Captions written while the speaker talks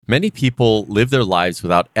Many people live their lives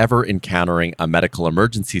without ever encountering a medical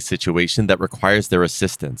emergency situation that requires their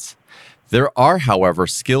assistance. There are, however,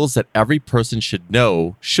 skills that every person should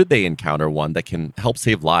know should they encounter one that can help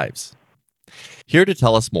save lives. Here to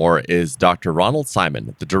tell us more is Dr. Ronald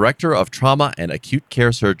Simon, the Director of Trauma and Acute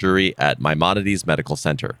Care Surgery at Maimonides Medical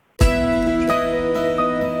Center.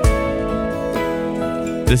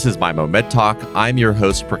 This is Maimo Med Talk. I'm your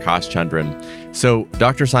host, Prakash Chandran. So,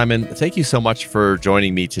 Dr. Simon, thank you so much for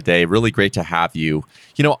joining me today. Really great to have you.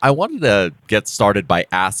 I wanted to get started by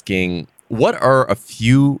asking, what are a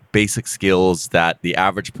few basic skills that the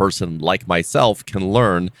average person like myself can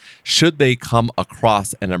learn should they come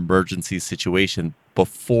across an emergency situation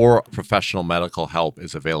before professional medical help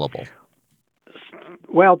is available?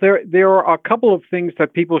 Well, there are a couple of things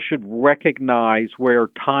that people should recognize where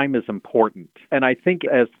time is important. And I think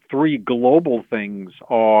as three global things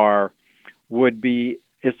would be,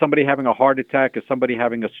 is somebody having a heart attack, is somebody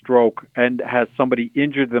having a stroke, and has somebody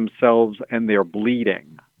injured themselves and they're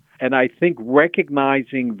bleeding? And I think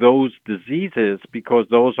recognizing those diseases, because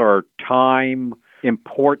those are time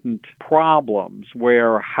important problems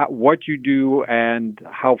where what you do and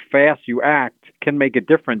how fast you act can make a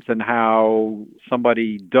difference in how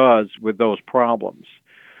somebody does with those problems.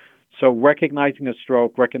 So recognizing a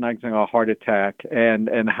stroke, recognizing a heart attack,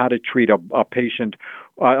 and how to treat a patient,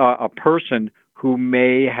 a person who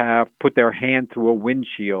may have put their hand through a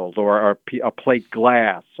windshield or a plate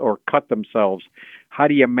glass or cut themselves. How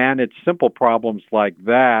do you manage simple problems like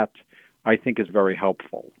that, I think is very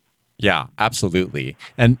helpful. Yeah, absolutely.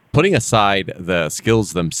 And putting aside the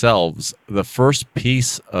skills themselves, the first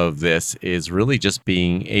piece of this is really just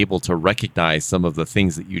being able to recognize some of the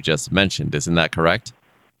things that you just mentioned. Isn't that correct?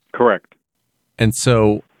 Correct. And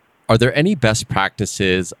so, are there any best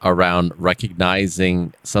practices around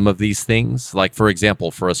recognizing some of these things? Like, for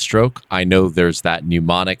example, for a stroke, I know there's that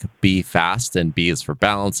mnemonic B fast, and B is for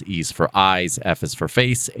balance, E is for eyes, F is for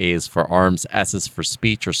face, A is for arms, S is for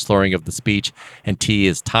speech or slurring of the speech, and T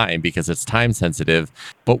is time because it's time sensitive.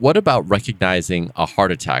 But what about recognizing a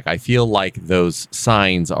heart attack? I feel like those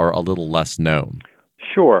signs are a little less known.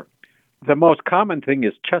 Sure. The most common thing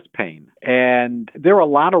is chest pain. And there are a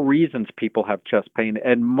lot of reasons people have chest pain.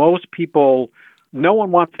 And most people, no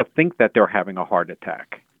one wants to think that they're having a heart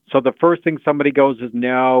attack. So the first thing somebody goes is,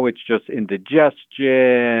 no, it's just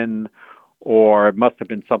indigestion, or it must have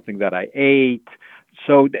been something that I ate.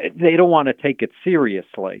 So they don't want to take it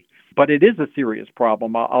seriously. But it is a serious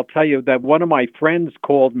problem. I'll tell you that one of my friends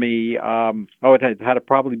called me, it had to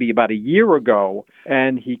probably be about a year ago,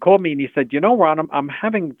 and he called me and he said, Ron, I'm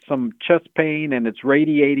having some chest pain and it's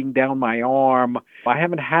radiating down my arm. I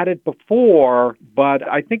haven't had it before, but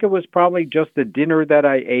I think it was probably just the dinner that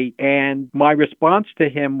I ate. And my response to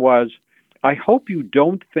him was, I hope you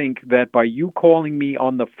don't think that by you calling me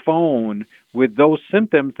on the phone with those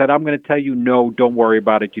symptoms that I'm going to tell you, no, don't worry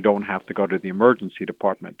about it. You don't have to go to the emergency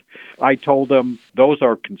department. I told him those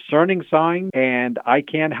are concerning signs and I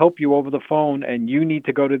can't help you over the phone and you need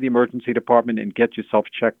to go to the emergency department and get yourself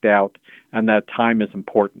checked out, and that time is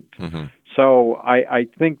important. Mm-hmm. So I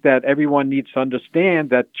think that everyone needs to understand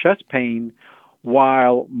that chest pain,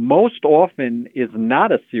 while most often is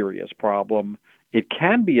not a serious problem, it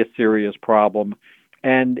can be a serious problem,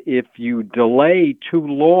 and if you delay too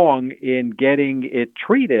long in getting it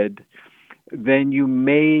treated, then you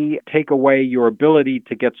may take away your ability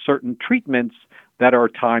to get certain treatments that are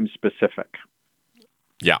time-specific.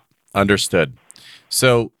 Yeah, understood.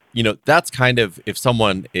 So, that's kind of, if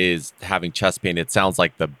someone is having chest pain, it sounds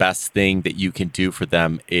like the best thing that you can do for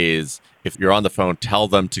them is, if you're on the phone, tell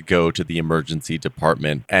them to go to the emergency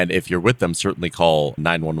department. And if you're with them, certainly call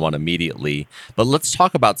 911 immediately. But let's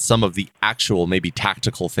talk about some of the actual, maybe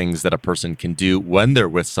tactical things that a person can do when they're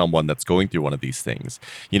with someone that's going through one of these things.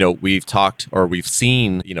 We've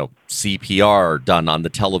seen, CPR done on the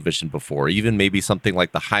television before, even maybe something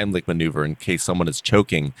like the Heimlich maneuver in case someone is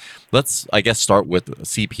choking. Let's, I guess, start with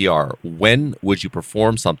CPR. When would you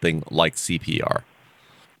perform something like CPR?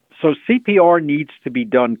 So CPR needs to be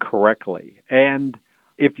done correctly. And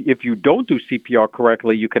if you don't do CPR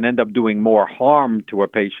correctly, you can end up doing more harm to a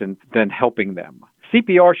patient than helping them.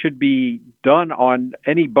 CPR should be done on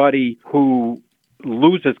anybody who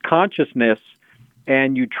loses consciousness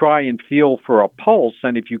and you try and feel for a pulse.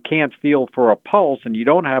 And if you can't feel for a pulse and you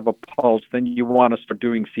don't have a pulse, then you want to start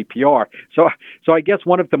doing CPR. So I guess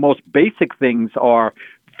one of the most basic things are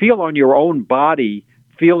feel on your own body,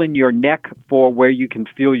 feel in your neck for where you can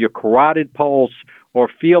feel your carotid pulse, or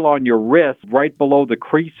feel on your wrist, right below the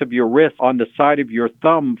crease of your wrist on the side of your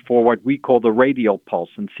thumb for what we call the radial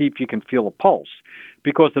pulse, and see if you can feel a pulse.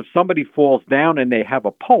 Because if somebody falls down and they have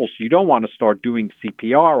a pulse, you don't want to start doing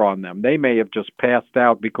CPR on them. They may have just passed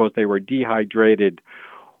out because they were dehydrated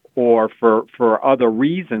or for other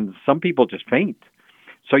reasons. Some people just faint.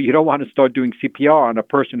 So you don't want to start doing CPR on a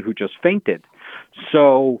person who just fainted.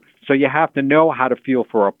 So you have to know how to feel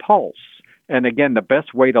for a pulse. And again, the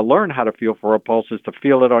best way to learn how to feel for a pulse is to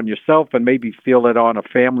feel it on yourself and maybe feel it on a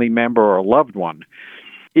family member or a loved one.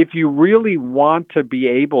 If you really want to be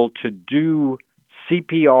able to do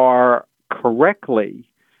CPR correctly,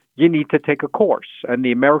 you need to take a course. And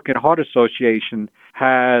the American Heart Association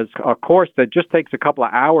has a course that just takes a couple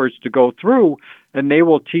of hours to go through, and they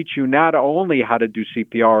will teach you not only how to do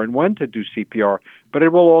CPR and when to do CPR, but it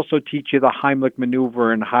will also teach you the Heimlich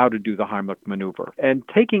maneuver and how to do the Heimlich maneuver. And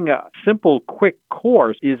taking a simple, quick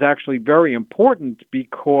course is actually very important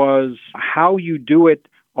because how you do it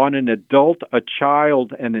on an adult, a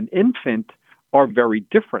child, and an infant are very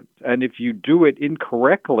different. And if you do it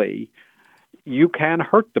incorrectly, you can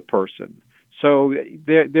hurt the person. So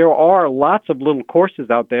there are lots of little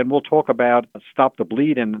courses out there, and we'll talk about Stop the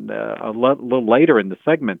Bleed a little later in the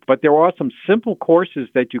segment. But there are some simple courses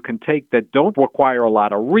that you can take that don't require a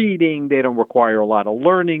lot of reading. They don't require a lot of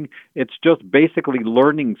learning. It's just basically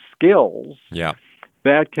learning skills. Yeah.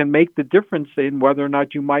 That can make the difference in whether or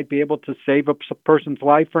not you might be able to save a person's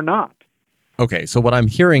life or not. Okay, so what I'm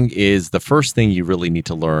hearing is the first thing you really need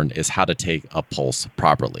to learn is how to take a pulse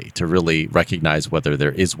properly to really recognize whether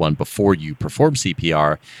there is one before you perform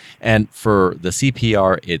CPR. And for the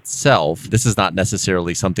CPR itself, this is not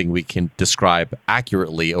necessarily something we can describe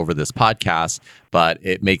accurately over this podcast, but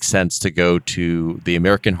it makes sense to go to the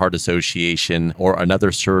American Heart Association or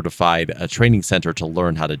another certified training center to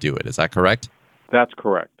learn how to do it. Is that correct? That's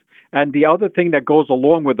correct. And the other thing that goes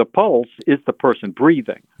along with the pulse is the person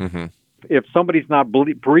breathing. Mm-hmm. If somebody's not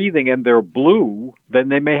breathing and they're blue, then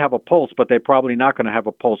they may have a pulse, but they're probably not going to have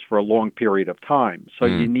a pulse for a long period of time. So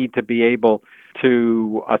you need to be able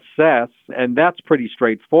to assess, and that's pretty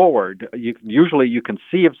straightforward. Usually you can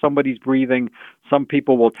see if somebody's breathing. Some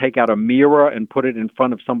people will take out a mirror and put it in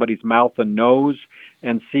front of somebody's mouth and nose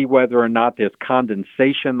and see whether or not there's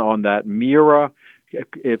condensation on that mirror.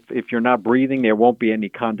 If you're not breathing, there won't be any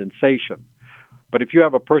condensation. But if you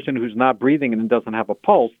have a person who's not breathing and doesn't have a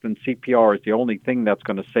pulse, then CPR is the only thing that's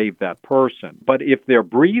going to save that person. But if they're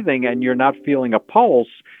breathing and you're not feeling a pulse,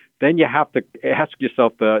 then you have to ask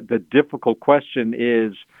yourself the difficult question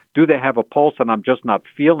is, do they have a pulse and I'm just not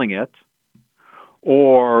feeling it?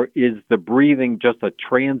 Or is the breathing just a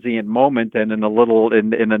transient moment and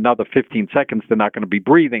in another 15 seconds they're not going to be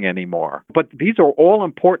breathing anymore? But these are all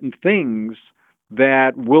important things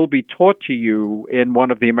that will be taught to you in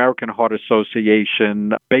one of the American Heart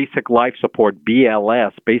Association Basic Life Support,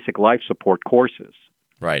 BLS, Basic Life Support courses.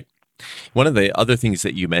 Right. One of the other things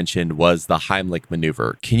that you mentioned was the Heimlich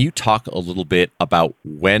maneuver. Can you talk a little bit about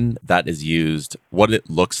when that is used, what it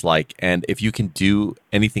looks like, and if you can do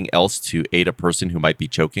anything else to aid a person who might be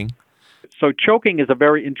choking? So choking is a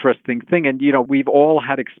very interesting thing. And, we've all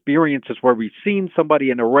had experiences where we've seen somebody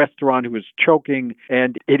in a restaurant who was choking.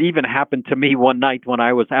 And it even happened to me one night when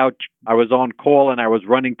I was out. I was on call and I was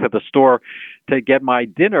running to the store to get my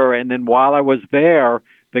dinner. And then while I was there,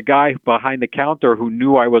 the guy behind the counter who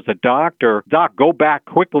knew I was a doctor, "Doc, go back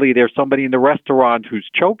quickly. There's somebody in the restaurant who's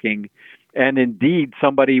choking." And indeed,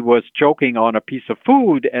 somebody was choking on a piece of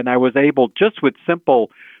food. And I was able, just with simple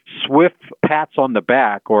swift pats on the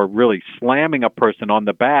back or really slamming a person on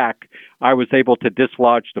the back, I was able to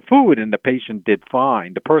dislodge the food and the patient did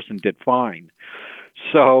fine. The person did fine.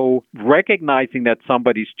 So recognizing that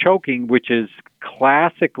somebody's choking, which is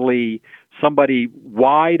classically somebody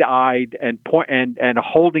wide-eyed and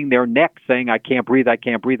holding their neck saying, "I can't breathe, I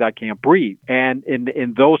can't breathe, I can't breathe." And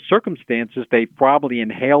in those circumstances, they probably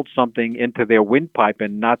inhaled something into their windpipe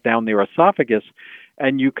and not down their esophagus.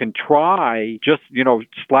 And you can try just,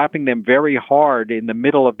 slapping them very hard in the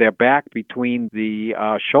middle of their back between the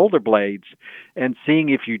shoulder blades and seeing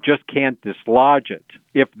if you just can't dislodge it.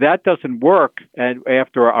 If that doesn't work, and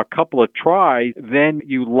after a couple of tries, then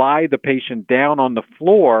you lie the patient down on the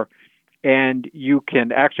floor and you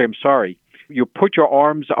can you put your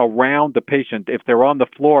arms around the patient. If they're on the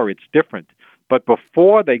floor, it's different. But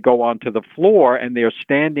before they go onto the floor and they're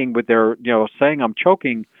standing with their, saying, "I'm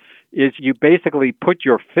choking," is you basically put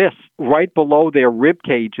your fist right below their rib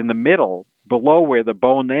cage in the middle, below where the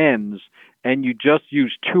bone ends, and you just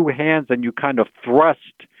use two hands and you kind of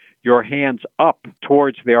thrust your hands up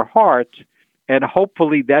towards their heart, And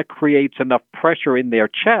hopefully that creates enough pressure in their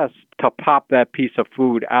chest to pop that piece of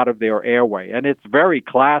food out of their airway. And it's very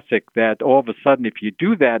classic that all of a sudden, if you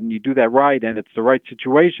do that and you do that right and it's the right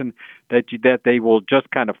situation, that they will just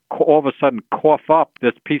kind of all of a sudden cough up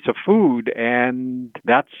this piece of food, and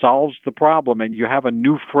that solves the problem. And you have a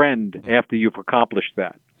new friend after you've accomplished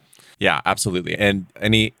that. Yeah, absolutely. And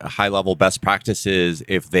any high-level best practices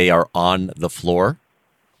if they are on the floor?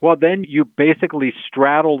 Well, then you basically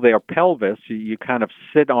straddle their pelvis. You kind of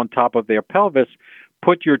sit on top of their pelvis,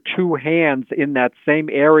 put your two hands in that same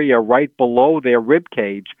area right below their rib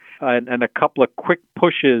cage, and a couple of quick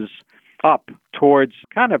pushes up towards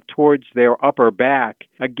their upper back,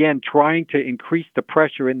 again, trying to increase the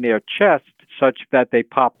pressure in their chest such that they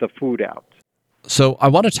pop the food out. So I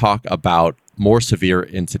want to talk about more severe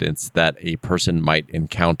incidents that a person might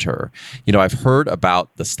encounter. I've heard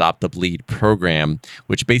about the Stop the Bleed program,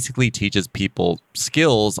 which basically teaches people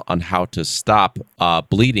skills on how to stop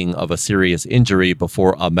bleeding of a serious injury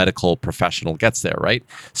before a medical professional gets there, right?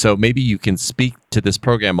 So maybe you can speak to this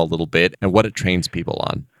program a little bit and what it trains people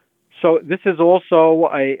on. So this is also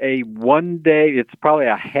a 1 day, it's probably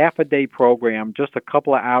a half a day program, just a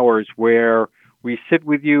couple of hours where we sit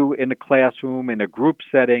with you in a classroom in a group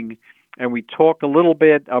setting, and we talk a little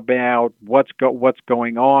bit about what's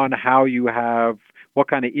going on, what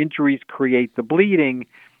kind of injuries create the bleeding,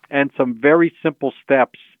 and some very simple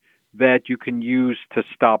steps that you can use to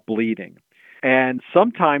stop bleeding. And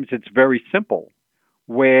sometimes it's very simple,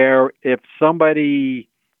 where if somebody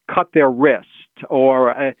cut their wrist,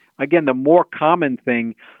 or again, the more common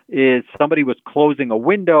thing is somebody was closing a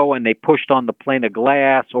window and they pushed on the pane of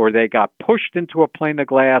glass, or they got pushed into a pane of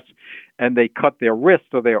glass and they cut their wrist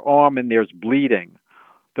or their arm and there's bleeding.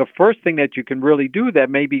 The first thing that you can really do, that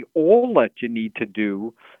may be all that you need to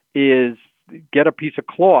do, is get a piece of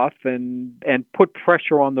cloth and put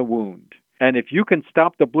pressure on the wound. And if you can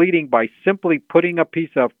stop the bleeding by simply putting a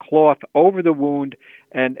piece of cloth over the wound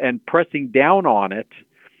and pressing down on it,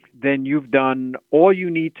 then you've done all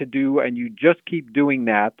you need to do, and you just keep doing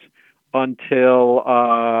that until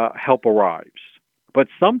help arrives. But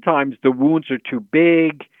sometimes the wounds are too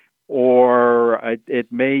big, or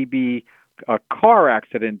it may be a car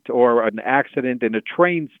accident or an accident in a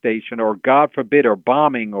train station, or God forbid, or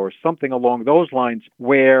bombing or something along those lines,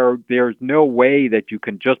 where there's no way that you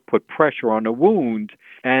can just put pressure on a wound.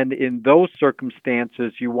 And in those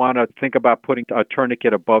circumstances, you want to think about putting a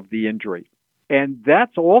tourniquet above the injury. And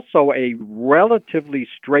that's also a relatively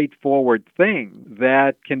straightforward thing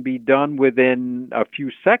that can be done within a few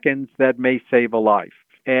seconds that may save a life.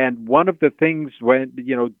 And one of the things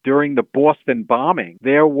during the Boston bombing,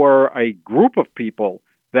 there were a group of people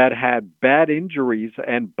that had bad injuries,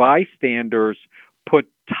 and bystanders put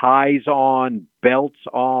ties on, belts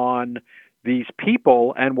on these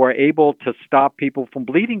people, and were able to stop people from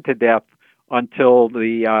bleeding to death until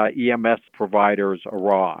the EMS providers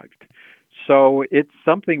arrived. So it's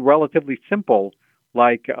something relatively simple,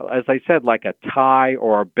 like, as I said, like a tie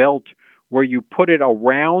or a belt, where you put it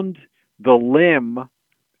around the limb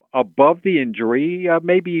above the injury,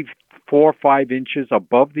 maybe 4 or 5 inches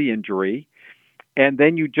above the injury, and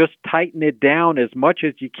then you just tighten it down as much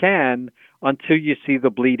as you can until you see the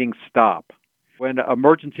bleeding stop. When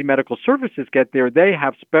emergency medical services get there, they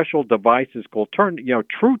have special devices called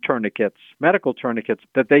true tourniquets, medical tourniquets,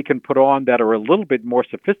 that they can put on that are a little bit more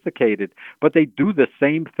sophisticated, but they do the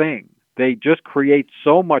same thing. They just create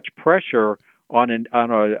so much pressure on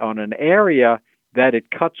an area that it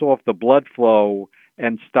cuts off the blood flow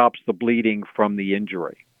and stops the bleeding from the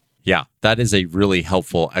injury. Yeah, that is a really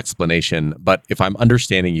helpful explanation. But if I'm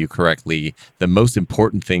understanding you correctly, the most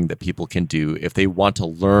important thing that people can do if they want to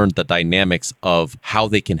learn the dynamics of how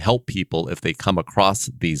they can help people if they come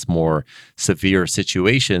across these more severe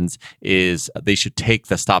situations is they should take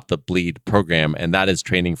the Stop the Bleed program, and that is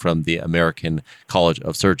training from the American College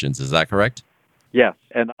of Surgeons. Is that correct? Yes,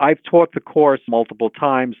 and I've taught the course multiple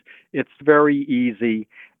times. It's very easy.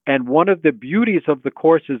 And one of the beauties of the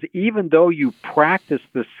course is, even though you practice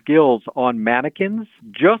the skills on mannequins,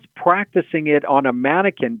 just practicing it on a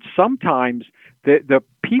mannequin, sometimes the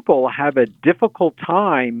people have a difficult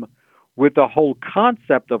time with the whole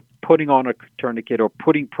concept of putting on a tourniquet or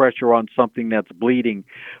putting pressure on something that's bleeding.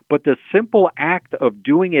 But the simple act of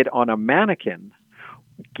doing it on a mannequin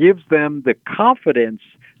gives them the confidence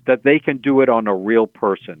that they can do it on a real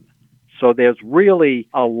person. So there's really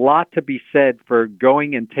a lot to be said for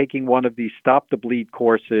going and taking one of these Stop the Bleed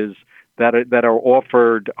courses that are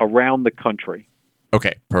offered around the country.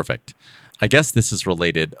 Okay, perfect. I guess this is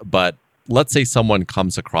related, but let's say someone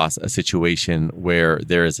comes across a situation where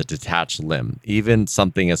there is a detached limb, even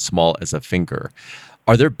something as small as a finger.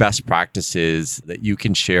 Are there best practices that you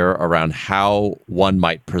can share around how one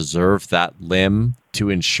might preserve that limb to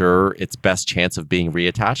ensure its best chance of being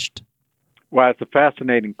reattached? Well, it's a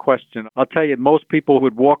fascinating question. I'll tell you, most people who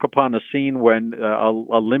would walk upon a scene when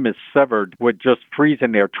a limb is severed would just freeze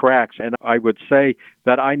in their tracks. And I would say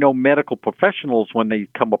that I know medical professionals, when they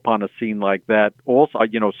come upon a scene like that, also,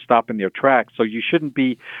 stop in their tracks. So you shouldn't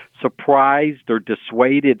be surprised or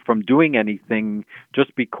dissuaded from doing anything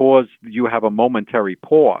just because you have a momentary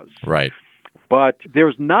pause. Right. But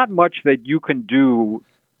there's not much that you can do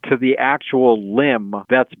to the actual limb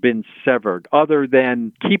that's been severed, other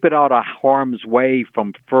than keep it out of harm's way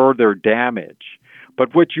from further damage.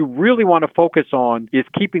 But what you really want to focus on is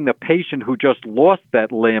keeping the patient who just lost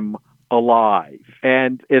that limb alive.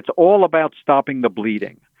 And it's all about stopping the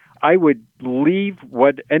bleeding. I would leave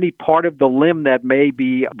any part of the limb that may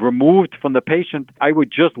be removed from the patient, I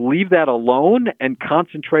would just leave that alone and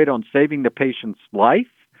concentrate on saving the patient's life.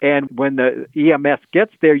 And when the EMS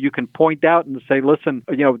gets there, you can point out and say, listen,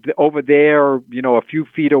 over there, a few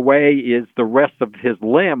feet away is the rest of his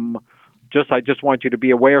limb. I just want you to be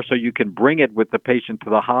aware so you can bring it with the patient to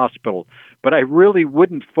the hospital. But I really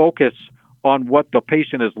wouldn't focus on what the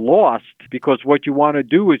patient has lost, because what you want to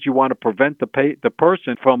do is you want to prevent the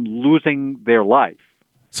person from losing their life.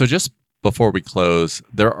 So just before we close,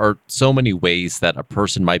 there are so many ways that a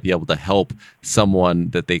person might be able to help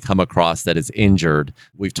someone that they come across that is injured.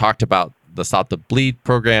 We've talked about the Stop the Bleed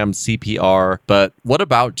program, CPR, but what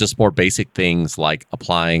about just more basic things like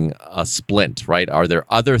applying a splint, right? Are there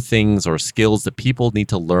other things or skills that people need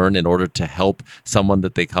to learn in order to help someone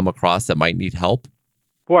that they come across that might need help?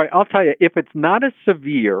 Boy, I'll tell you, if it's not as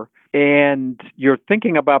severe and you're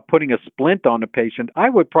thinking about putting a splint on a patient, I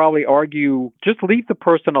would probably argue just leave the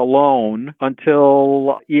person alone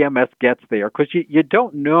until EMS gets there, because you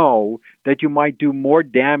don't know that you might do more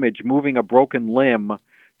damage moving a broken limb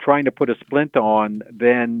trying to put a splint on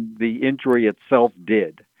than the injury itself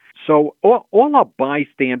did. So all a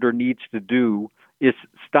bystander needs to do is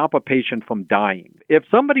stop a patient from dying. If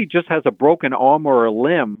somebody just has a broken arm or a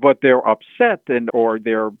limb, but they're upset or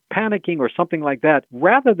they're panicking or something like that,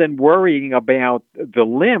 rather than worrying about the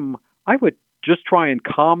limb, I would just try and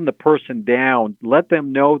calm the person down. Let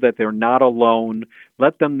them know that they're not alone.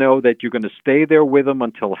 Let them know that you're going to stay there with them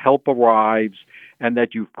until help arrives, and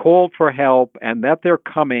that you've called for help, and that they're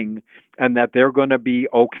coming, and that they're going to be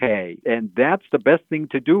okay. And that's the best thing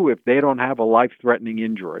to do if they don't have a life-threatening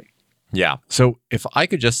injury. Yeah. So if I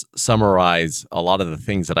could just summarize a lot of the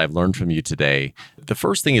things that I've learned from you today, the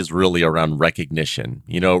first thing is really around recognition,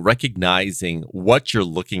 recognizing what you're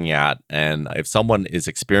looking at. And if someone is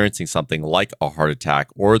experiencing something like a heart attack,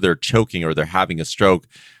 or they're choking, or they're having a stroke,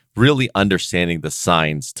 really understanding the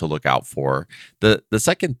signs to look out for. The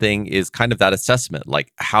second thing is kind of that assessment,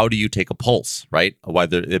 like how do you take a pulse, right?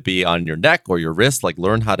 Whether it be on your neck or your wrist, like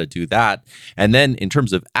learn how to do that. And then in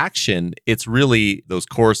terms of action, it's really those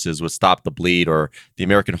courses with Stop the Bleed or the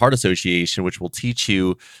American Heart Association, which will teach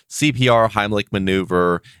you CPR, Heimlich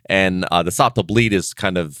maneuver, and the Stop the Bleed is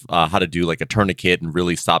kind of how to do like a tourniquet and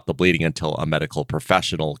really stop the bleeding until a medical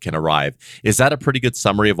professional can arrive. Is that a pretty good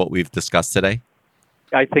summary of what we've discussed today?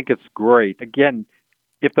 I think it's great. Again,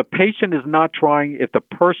 if the person is not trying to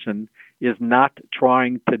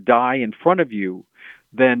die in front of you,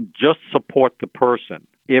 then just support the person.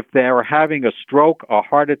 If they're having a stroke, a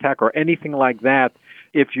heart attack, or anything like that,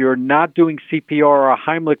 if you're not doing CPR or a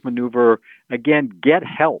Heimlich maneuver, again, get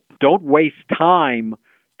help. Don't waste time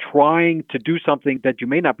trying to do something that you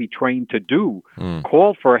may not be trained to do.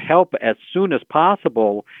 Call for help as soon as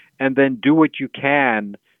possible, and then do what you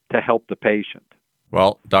can to help the patient.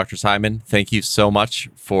 Well, Dr. Simon, thank you so much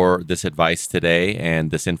for this advice today and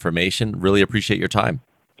this information. Really appreciate your time.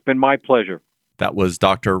 It's been my pleasure. That was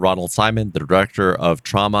Dr. Ronald Simon, the Director of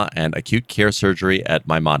Trauma and Acute Care Surgery at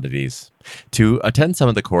Maimonides. To attend some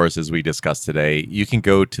of the courses we discussed today, you can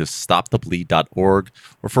go to stopthebleed.org,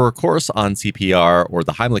 or for a course on CPR or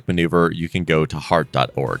the Heimlich maneuver, you can go to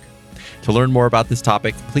heart.org. To learn more about this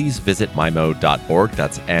topic, please visit maimo.org,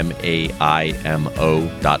 that's maimo.org,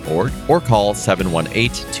 or call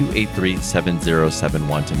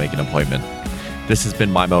 718-283-7071 to make an appointment. This has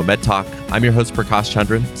been Maimo Med Talk. I'm your host, Prakash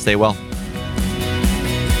Chandran. Stay well.